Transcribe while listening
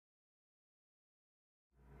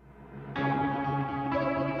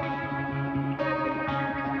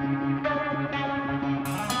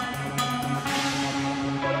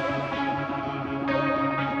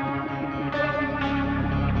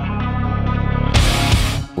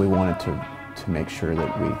we wanted to make sure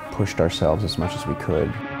that we pushed ourselves as much as we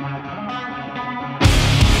could.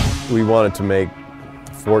 We wanted to make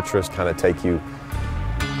Fortress kind of take you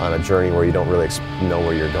on a journey where you don't really know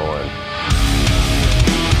where you're going.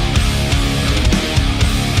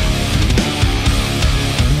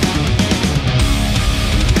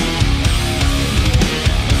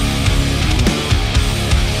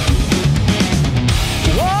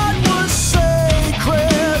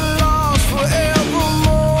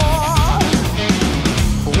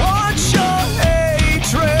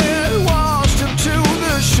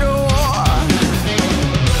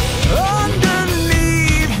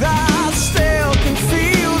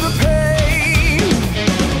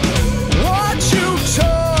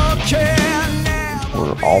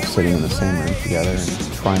 All sitting in the same room together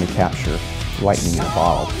and trying to capture lightning in a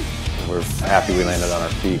bottle. We're happy we landed on our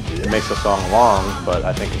feet. It makes the song long, but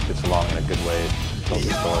I think it's long in a good way. It tells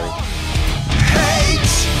the story.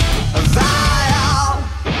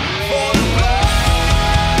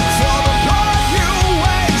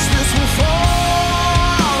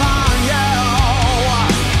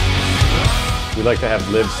 We like to have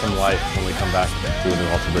lived some life when we come back to a new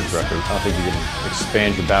Alter Bridge record. I don't think you can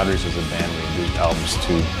expand your boundaries as a band when you do albums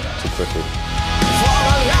too quickly.